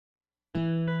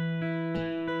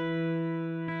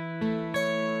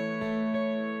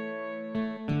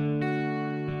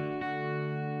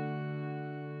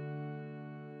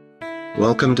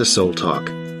Welcome to Soul Talk,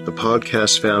 the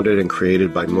podcast founded and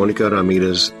created by Monica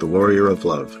Ramirez, the Warrior of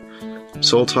Love.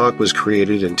 Soul Talk was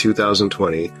created in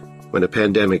 2020 when a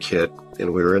pandemic hit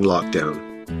and we were in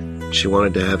lockdown. She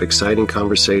wanted to have exciting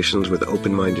conversations with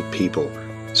open-minded people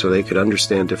so they could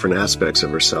understand different aspects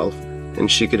of herself and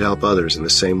she could help others in the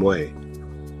same way.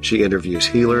 She interviews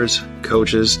healers,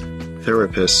 coaches,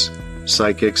 therapists,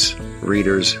 psychics,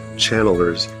 readers,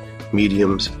 channelers,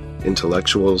 mediums,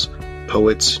 intellectuals,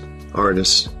 poets,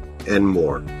 artists, and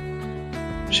more.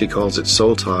 She calls it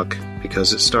Soul Talk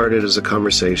because it started as a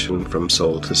conversation from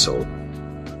soul to soul.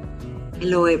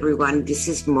 Hello, everyone. This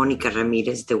is Monica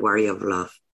Ramirez, the Warrior of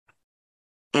Love.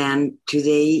 And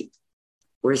today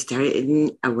we're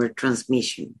starting our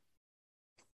transmission.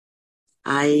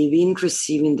 I've been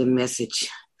receiving the message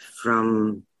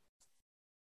from,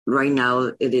 right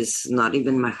now, it is not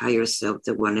even my higher self,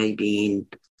 the one I've been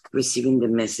receiving the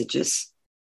messages.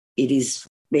 It is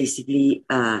basically,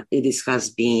 has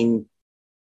been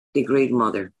the Great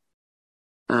Mother.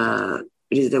 It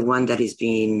is the one that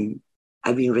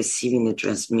I've been receiving the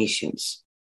transmissions.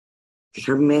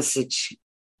 Her message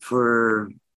for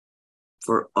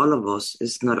all of us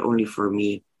is not only for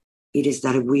me. It is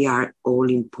that we are all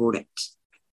important,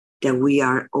 that we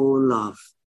are all love,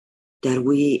 that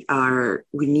we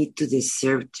need to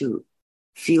deserve to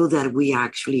feel that we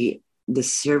actually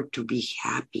deserve to be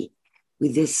happy.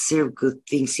 We deserve good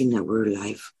things in our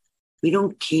life. We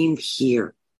don't came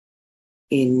here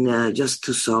in just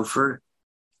to suffer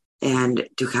and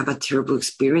to have a terrible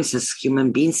experience as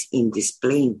human beings in this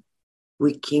plane.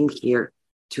 We came here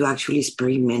to actually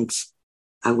experiment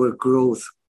our growth,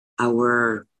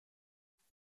 our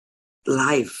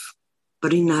life,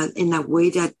 but in a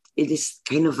way that it is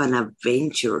kind of an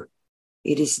adventure.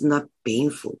 It is not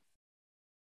painful.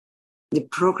 The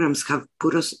programs have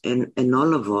put us in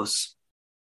all of us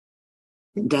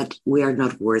that we are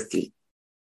not worthy,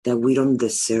 that we don't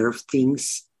deserve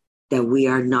things, that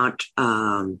we're not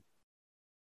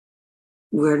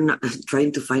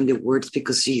trying to find the words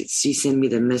because she sent me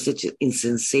the message in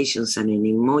sensations and in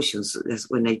emotions. That's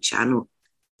when I channel.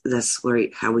 That's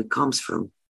how it comes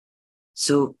from.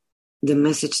 So the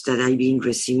message that I've been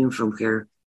receiving from her,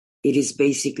 it is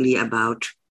basically about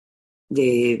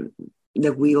that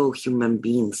we all human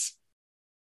beings.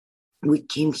 We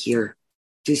came here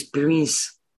to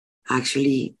experience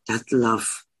actually that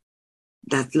love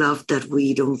that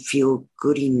we don't feel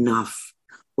good enough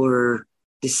or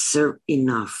deserve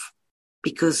enough,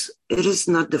 because it is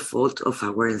not the fault of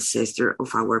our ancestor,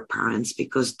 of our parents,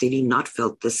 because they did not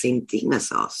feel the same thing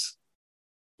as us.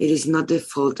 It is not the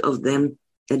fault of them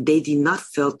that they did not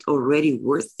felt already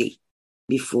worthy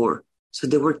before. So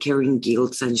they were carrying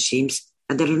guilt and shames,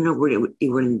 and they don't know where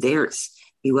it weren't theirs.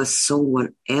 It was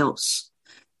someone else.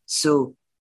 So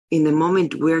in the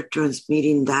moment we're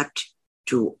transmitting that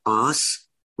to us,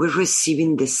 we're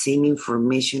receiving the same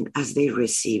information as they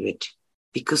receive it,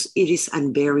 because it is a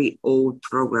very old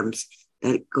programs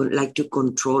that like to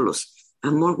control us.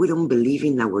 And more we don't believe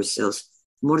in ourselves,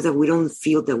 more that we don't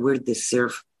feel that we're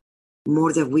deserved,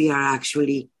 more that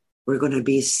we're going to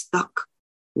be stuck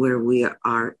where we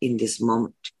are in this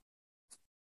moment.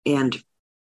 And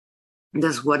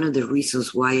that's one of the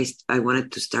reasons why I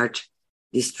wanted to start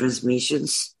these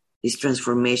transmissions, these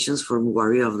transformations from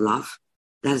Warrior of Love.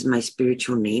 That's my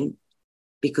spiritual name.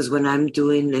 Because when I'm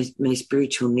doing my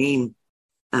spiritual name,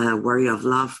 Warrior of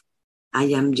Love, I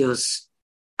am just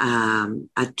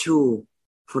a tool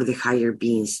for the higher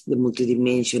beings, the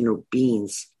multidimensional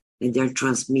beings, and they're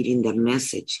transmitting the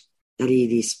message that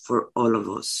it is for all of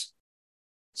us.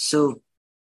 So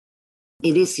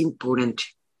it is important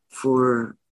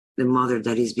for the mother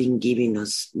that is being giving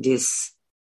us this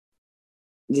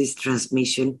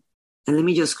transmission. And let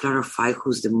me just clarify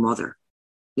who's the mother.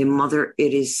 The mother,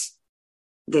 it is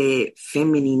the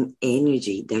feminine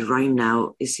energy that right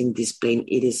now is in this plane.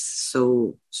 It is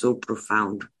so, so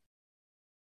profound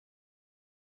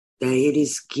that it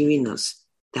is giving us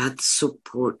that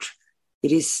support.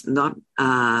 It is not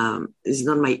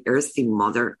my earthly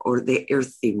mother or the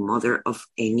earthly mother of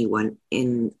anyone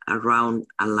around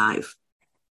alive.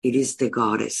 It is the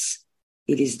goddess.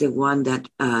 It is the one that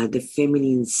the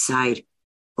feminine side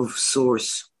of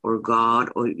source or God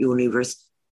or universe.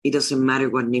 It doesn't matter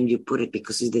what name you put it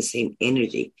because it's the same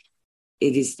energy.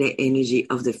 It is the energy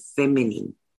of the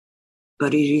feminine,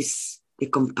 but it is the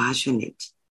compassionate.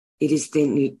 It is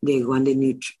the one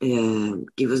that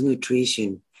gives us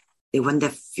nutrition, the one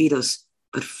that feeds us,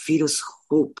 but feed us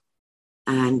hope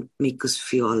and make us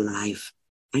feel alive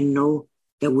and know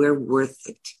that we're worth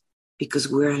it because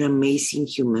we're an amazing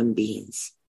human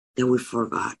beings that we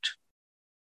forgot.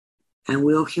 And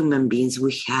we all human beings,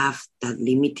 we have that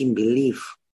limiting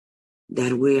belief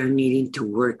that we are needing to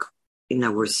work in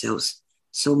ourselves.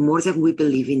 So more than we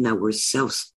believe in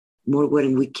ourselves, more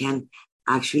when we can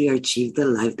actually achieve the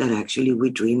life that actually we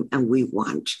dream and we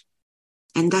want.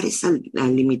 And that is a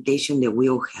limitation that we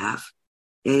all have.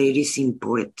 That it is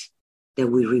important that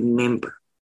we remember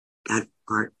that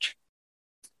part.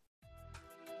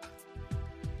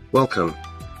 Welcome.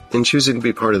 In choosing to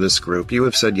be part of this group, you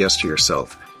have said yes to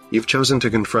yourself. You've chosen to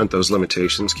confront those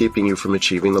limitations keeping you from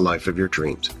achieving the life of your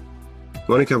dreams.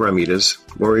 Monica Ramirez,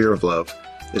 Warrior of Love,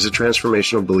 is a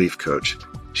transformational belief coach.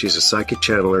 She's a psychic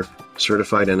channeler,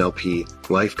 certified NLP,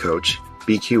 life coach,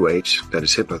 BQH, that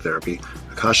is hypnotherapy,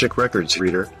 Akashic Records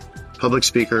reader, public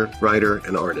speaker, writer,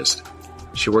 and artist.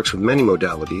 She works with many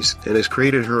modalities and has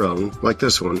created her own, like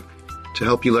this one, to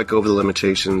help you let go of the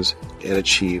limitations and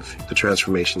achieve the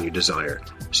transformation you desire,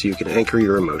 so you can anchor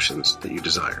your emotions that you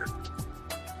desire.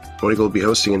 Monica will be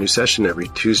hosting a new session every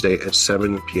Tuesday at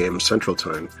 7 p.m. Central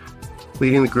Time,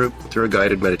 leading the group through a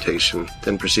guided meditation,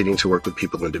 then proceeding to work with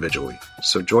people individually.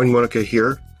 So join Monica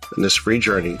here in this free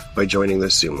journey by joining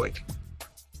this Zoom link.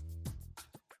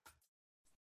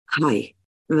 Hi,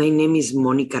 my name is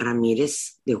Monica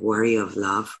Ramirez, the Warrior of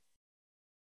Love.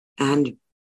 And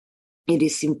it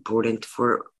is important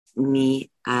for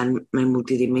me and my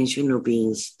multidimensional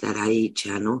beings that I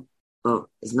channel. Well,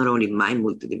 it's not only my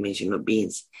multidimensional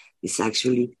beings, it's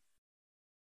actually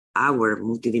our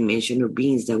multidimensional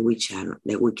beings that we channel,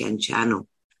 that we can channel,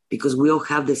 because we all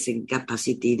have the same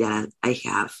capacity that I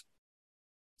have,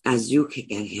 as you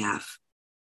can have.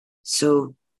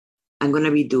 So I'm going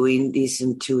to be doing this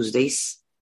on Tuesdays.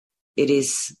 It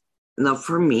is not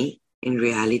for me, in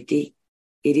reality.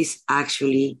 It is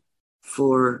actually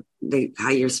for the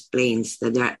higher planes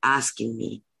that they're asking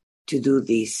me to do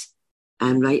this.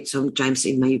 And right, sometimes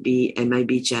I might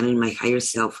be channeling my higher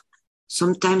self.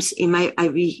 Sometimes I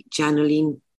be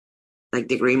channeling like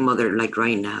the Great Mother, like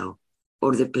right now,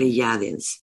 or the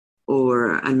Pleiadians,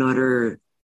 or another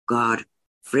god.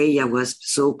 Freya was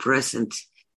so present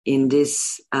in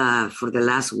this for the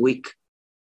last week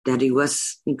that it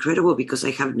was incredible, because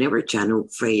I have never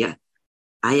channeled Freya.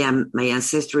 My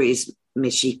ancestry is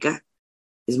Mexica,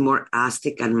 is more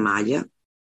Aztec and Maya.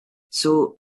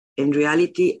 So in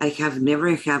reality, I have never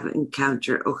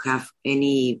encountered or have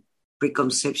any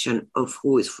preconception of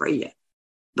who is Freya.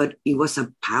 But it was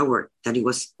a power that it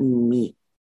was in me,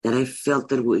 that I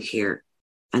felt it with her.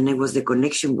 And the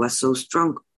connection was so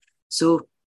strong. So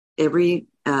every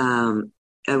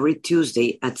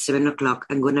Tuesday at 7:00,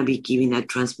 I'm going to be giving a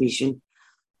transmission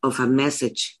of a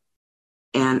message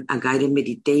and a guided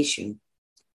meditation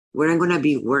where I'm going to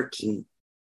be working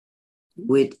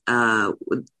with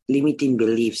limiting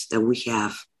beliefs that we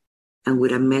have, and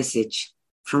with a message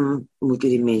from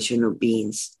multidimensional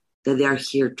beings that they are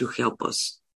here to help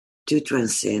us to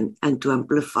transcend and to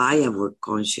amplify our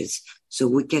conscience, so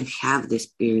we can have the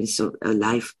experience of a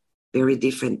life very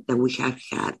different than we have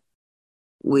had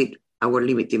with our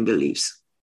limiting beliefs.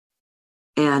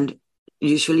 And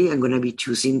usually I'm going to be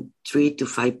choosing 3 to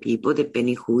 5 people,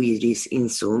 depending who it is in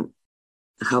Zoom,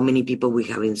 how many people we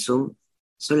have in Zoom.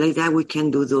 So like that, we can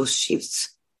do those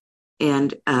shifts.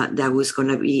 And that was going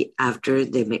to be after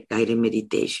the guided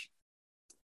meditation.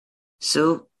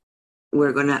 So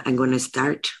I'm going to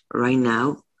start right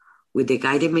now with the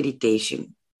guided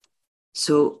meditation,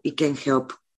 so it can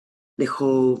help the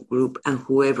whole group and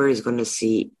whoever is going to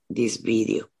see this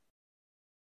video.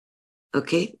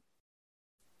 Okay?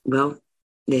 Well,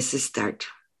 let's start.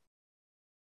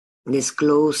 Let's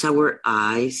close our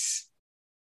eyes.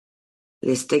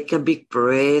 Let's take a big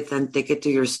breath and take it to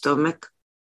your stomach.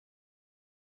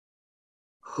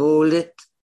 Hold it.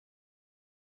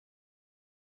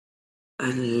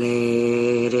 And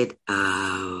let it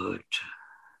out.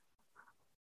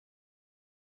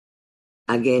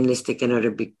 Again, let's take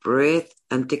another big breath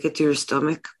and take it to your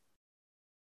stomach.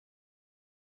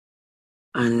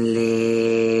 And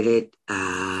let it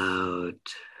out.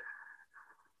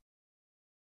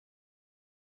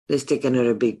 Let's take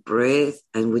another big breath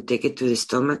and we take it to the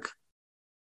stomach.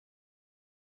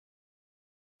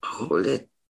 Hold it.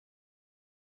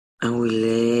 And we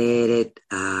let it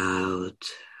out.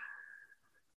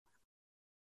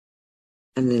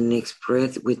 And the next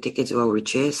breath, we take it to our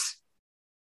chest.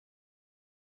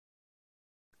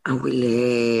 And we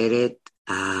let it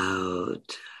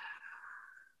out.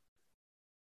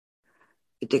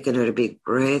 We take another big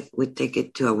breath. We take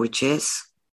it to our chest.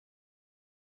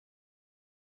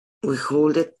 We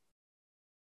hold it.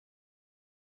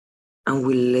 And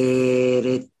we let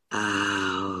it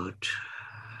out.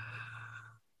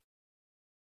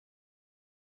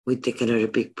 We take another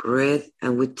big breath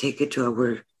and we take it to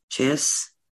our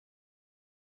chest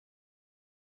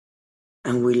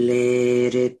and we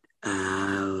let it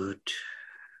out.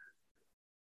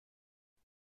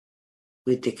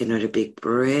 We take another big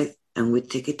breath and we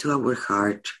take it to our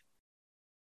heart.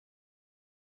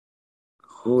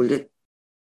 Hold it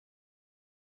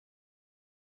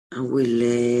and we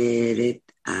let it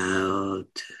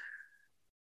out.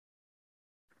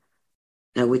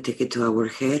 Now we take it to our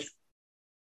head.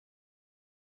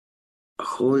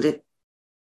 Hold it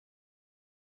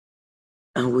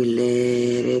and we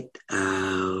let it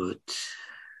out.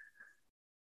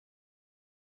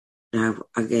 Now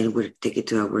again we take it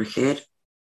to our head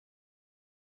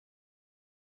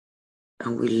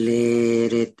and we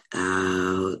let it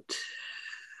out.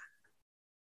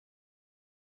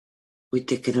 We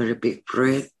take another big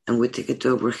breath and we take it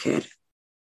to our head.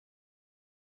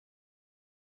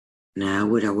 Now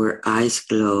with our eyes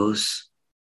closed,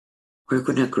 we're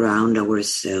going to ground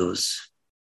ourselves.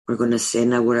 We're going to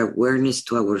send our awareness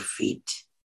to our feet.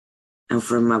 And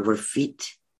from our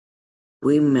feet,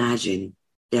 we imagine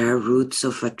there are roots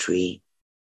of a tree.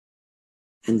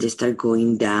 And they start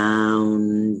going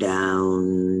down,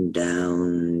 down,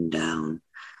 down, down,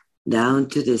 down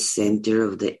to the center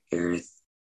of the earth.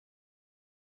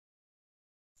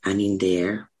 And in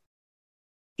there,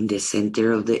 in the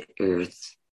center of the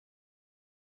earth,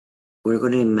 we're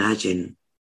going to imagine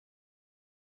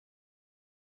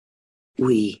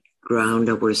we ground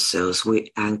ourselves,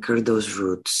 we anchor those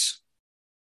roots,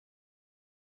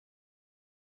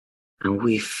 and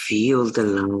we feel the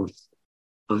love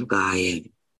of Gaia.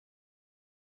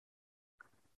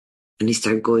 And we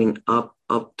start going up,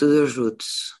 up to the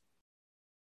roots,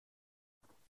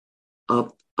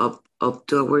 up, up, up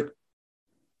to our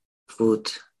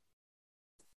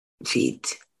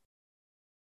feet,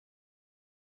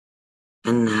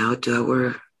 and now to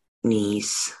our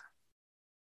knees,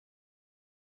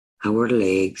 our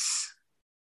legs,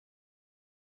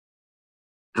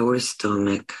 our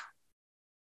stomach.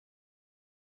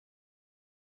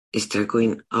 Start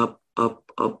going up, up,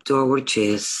 up to our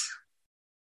chest.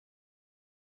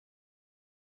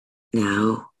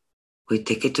 Now we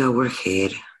take it to our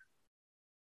head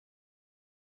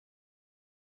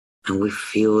and we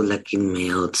feel like it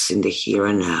melts in the here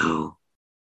and now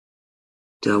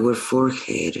to our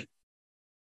forehead,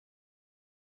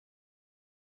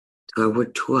 to our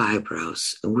two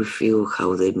eyebrows, and we feel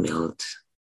how they melt,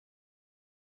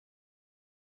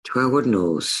 to our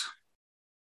nose,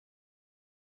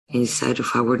 inside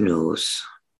of our nose,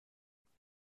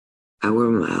 our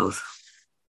mouth,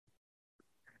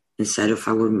 inside of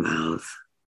our mouth.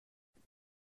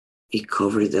 It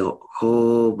covers the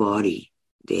whole body,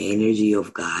 the energy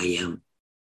of Gaia,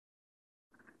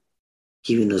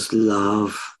 giving us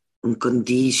love,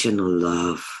 unconditional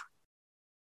love.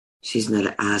 She's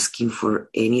not asking for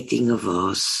anything of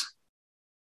us.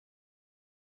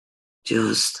 She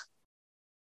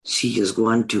just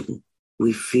wants to,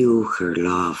 we feel her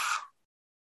love.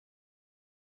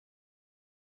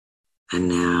 And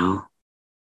now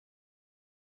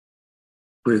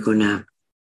we're gonna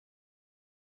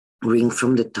bring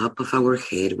from the top of our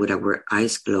head with our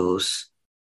eyes closed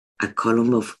a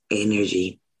column of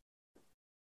energy,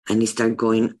 and it start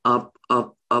going up,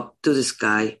 up, up to the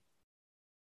sky,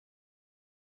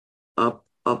 up,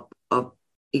 up, up.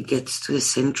 It gets to the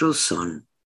central sun,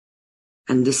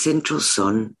 and the central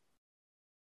sun,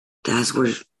 that's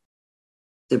where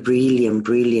the brilliant,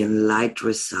 brilliant light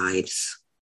resides.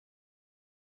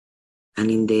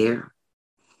 And in there,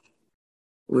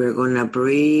 we're gonna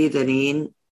breathe it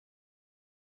in,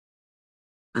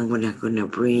 and we're gonna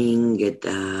bring it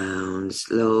down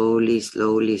slowly,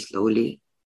 slowly, slowly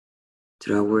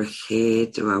through our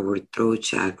head, through our throat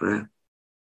chakra.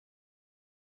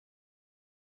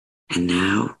 And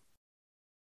now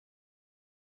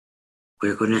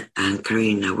we're gonna anchor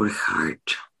in our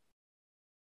heart.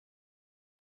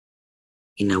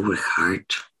 In our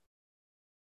heart,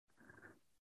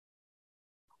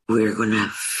 we're gonna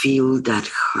feel that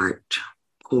heart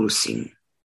pulsing,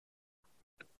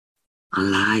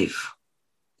 alive.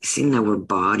 It's in our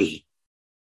body.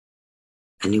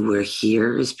 And if we're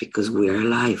here, it's because we're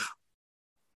alive.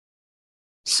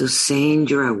 So send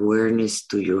your awareness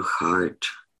to your heart.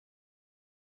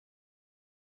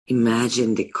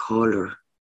 Imagine the color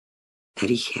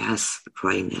that it has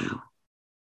right now.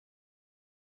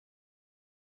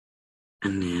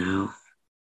 And now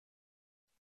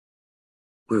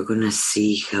we're going to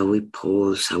see how we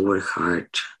pulse our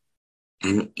heart.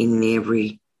 And in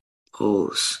every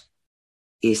pulse,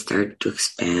 it starts to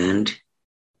expand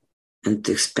and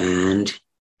to expand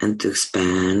and to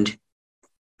expand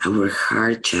our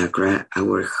heart chakra,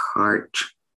 our heart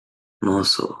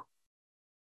muscle,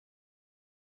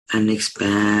 and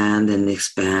expand and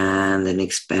expand and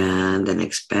expand and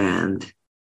expand.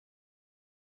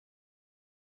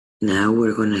 Now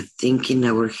we're going to think in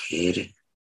our head.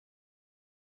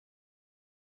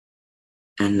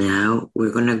 And now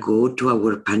we're going to go to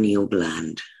our pineal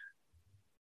gland.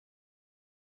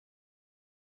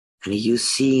 And if you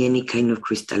see any kind of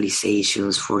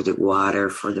crystallizations for the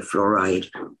water, for the fluoride,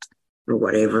 or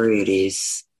whatever it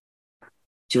is,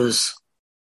 just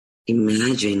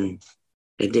imagine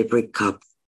that they break up.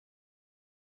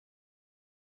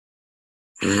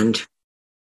 And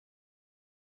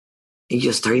you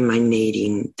just start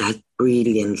emanating that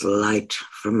brilliant light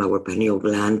from our pineal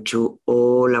gland to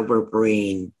all our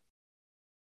brain.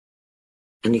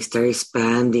 And it starts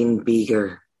expanding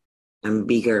bigger and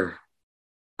bigger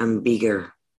and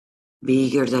bigger,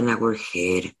 bigger than our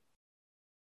head.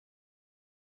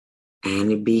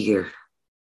 And bigger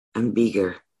and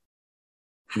bigger.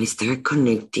 And it starts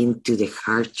connecting to the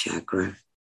heart chakra.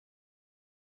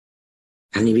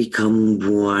 And it becomes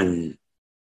one.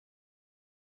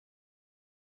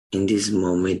 In this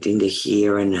moment, in the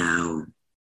here and now.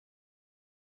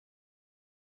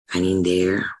 And in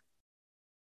there,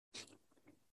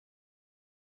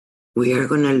 we are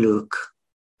going to look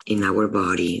in our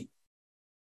body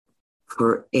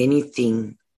for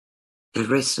anything that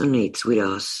resonates with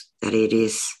us, that it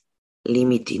is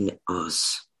limiting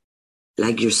us,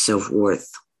 like your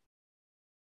self-worth.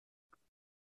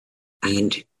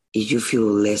 And if you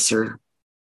feel lesser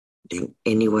than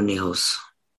anyone else,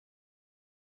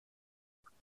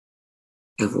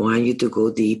 I want you to go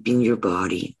deep in your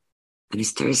body and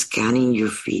start scanning your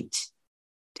feet.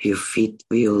 Do your feet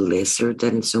feel lesser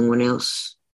than someone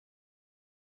else?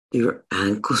 Do your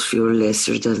ankles feel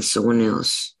lesser than someone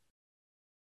else?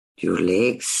 Your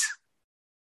legs?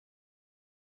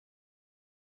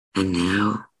 And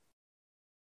now,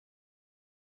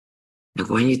 I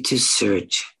want you to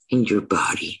search in your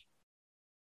body.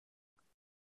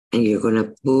 And you're going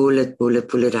to pull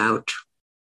it out.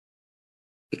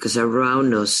 Because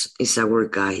around us is our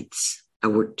guides,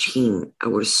 our team,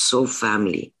 our soul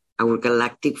family, our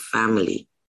galactic family.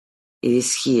 It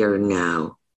is here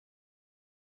now.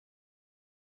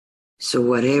 So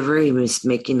whatever is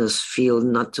making us feel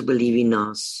not to believe in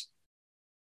us,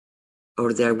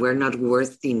 or that we're not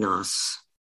worthy in us,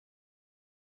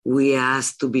 we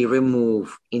ask to be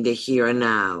removed in the here and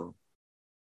now.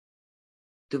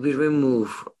 To be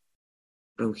removed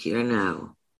from here and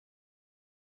now.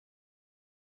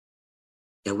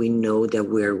 That we know that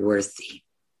we're worthy.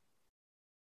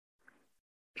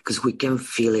 Because we can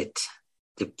feel it,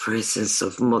 the presence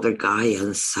of Mother Gaia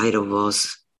inside of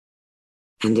us,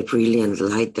 and the brilliant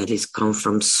light that is come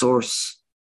from Source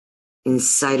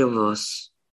inside of us.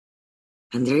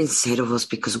 And they're inside of us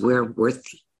because we're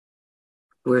worthy.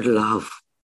 We're love.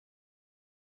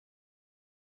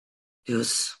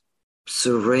 Just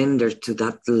surrender to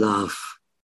that love,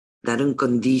 that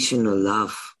unconditional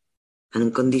love.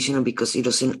 Unconditional because it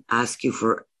doesn't ask you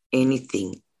for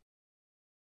anything.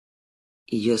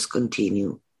 It just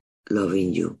continue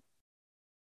loving you.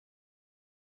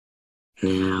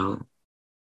 Now,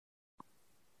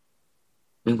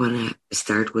 I want to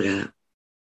start with a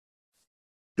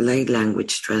light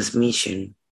language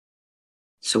transmission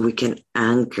so we can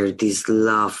anchor this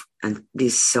love and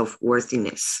this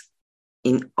self-worthiness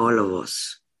in all of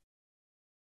us.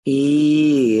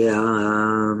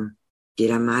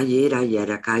 Yirama yira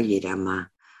yaraka yirama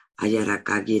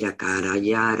ayaraka yirakara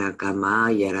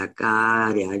yarakama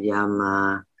yaraka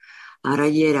yama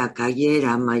arayeraka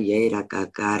yirama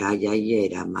yeraka kara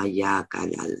yayerama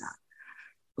yakalala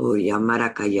o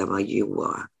yamaraka yama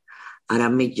yuwa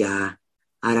aramija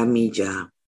aramija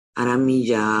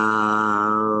aramija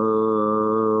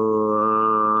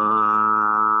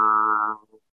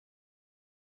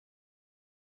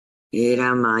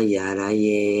Yirama yara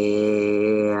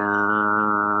ye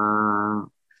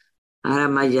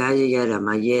aramaya yara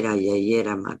mayera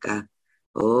yera maka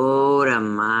ora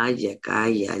maya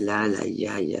kaya la la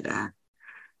yara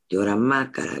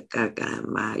yorama kara kara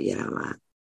ma yara ma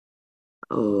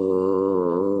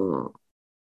oh.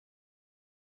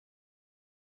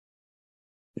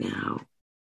 Now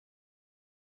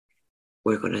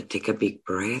we're gonna take a big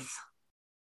breath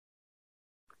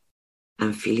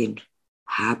and feeling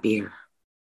happier,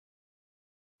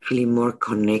 feeling more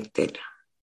connected,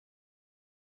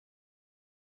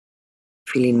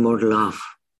 feeling more love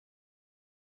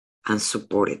and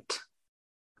supported.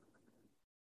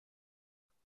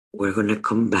 We're going to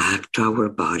come back to our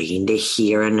body in the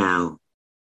here and now.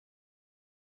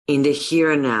 In the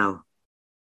here and now.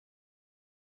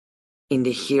 in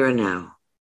the here and now.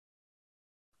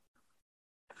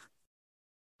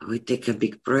 We take a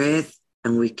big breath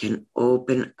and we can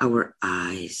open our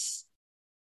eyes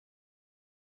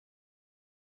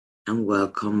and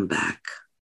welcome back.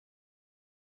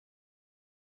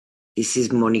 This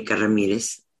is Monica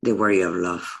Ramirez, the Warrior of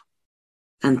Love.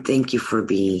 And thank you for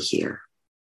being here.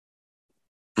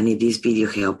 And if this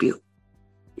video helped you,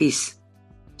 please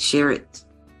share it.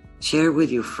 Share it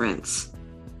with your friends.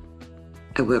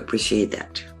 I will appreciate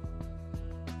that.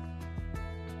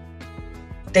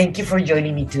 Thank you for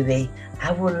joining me today.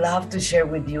 I would love to share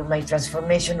with you my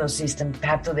transformational system,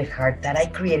 Path to the Heart, that I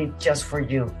created just for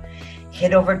you.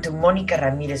 Head over to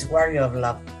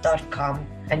MonicaRamirezWarriorOfLove.com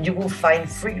and you will find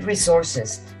free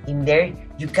resources. In there,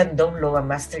 you can download a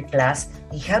masterclass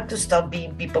in how to stop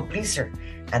being people pleaser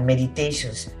and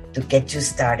meditations to get you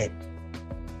started.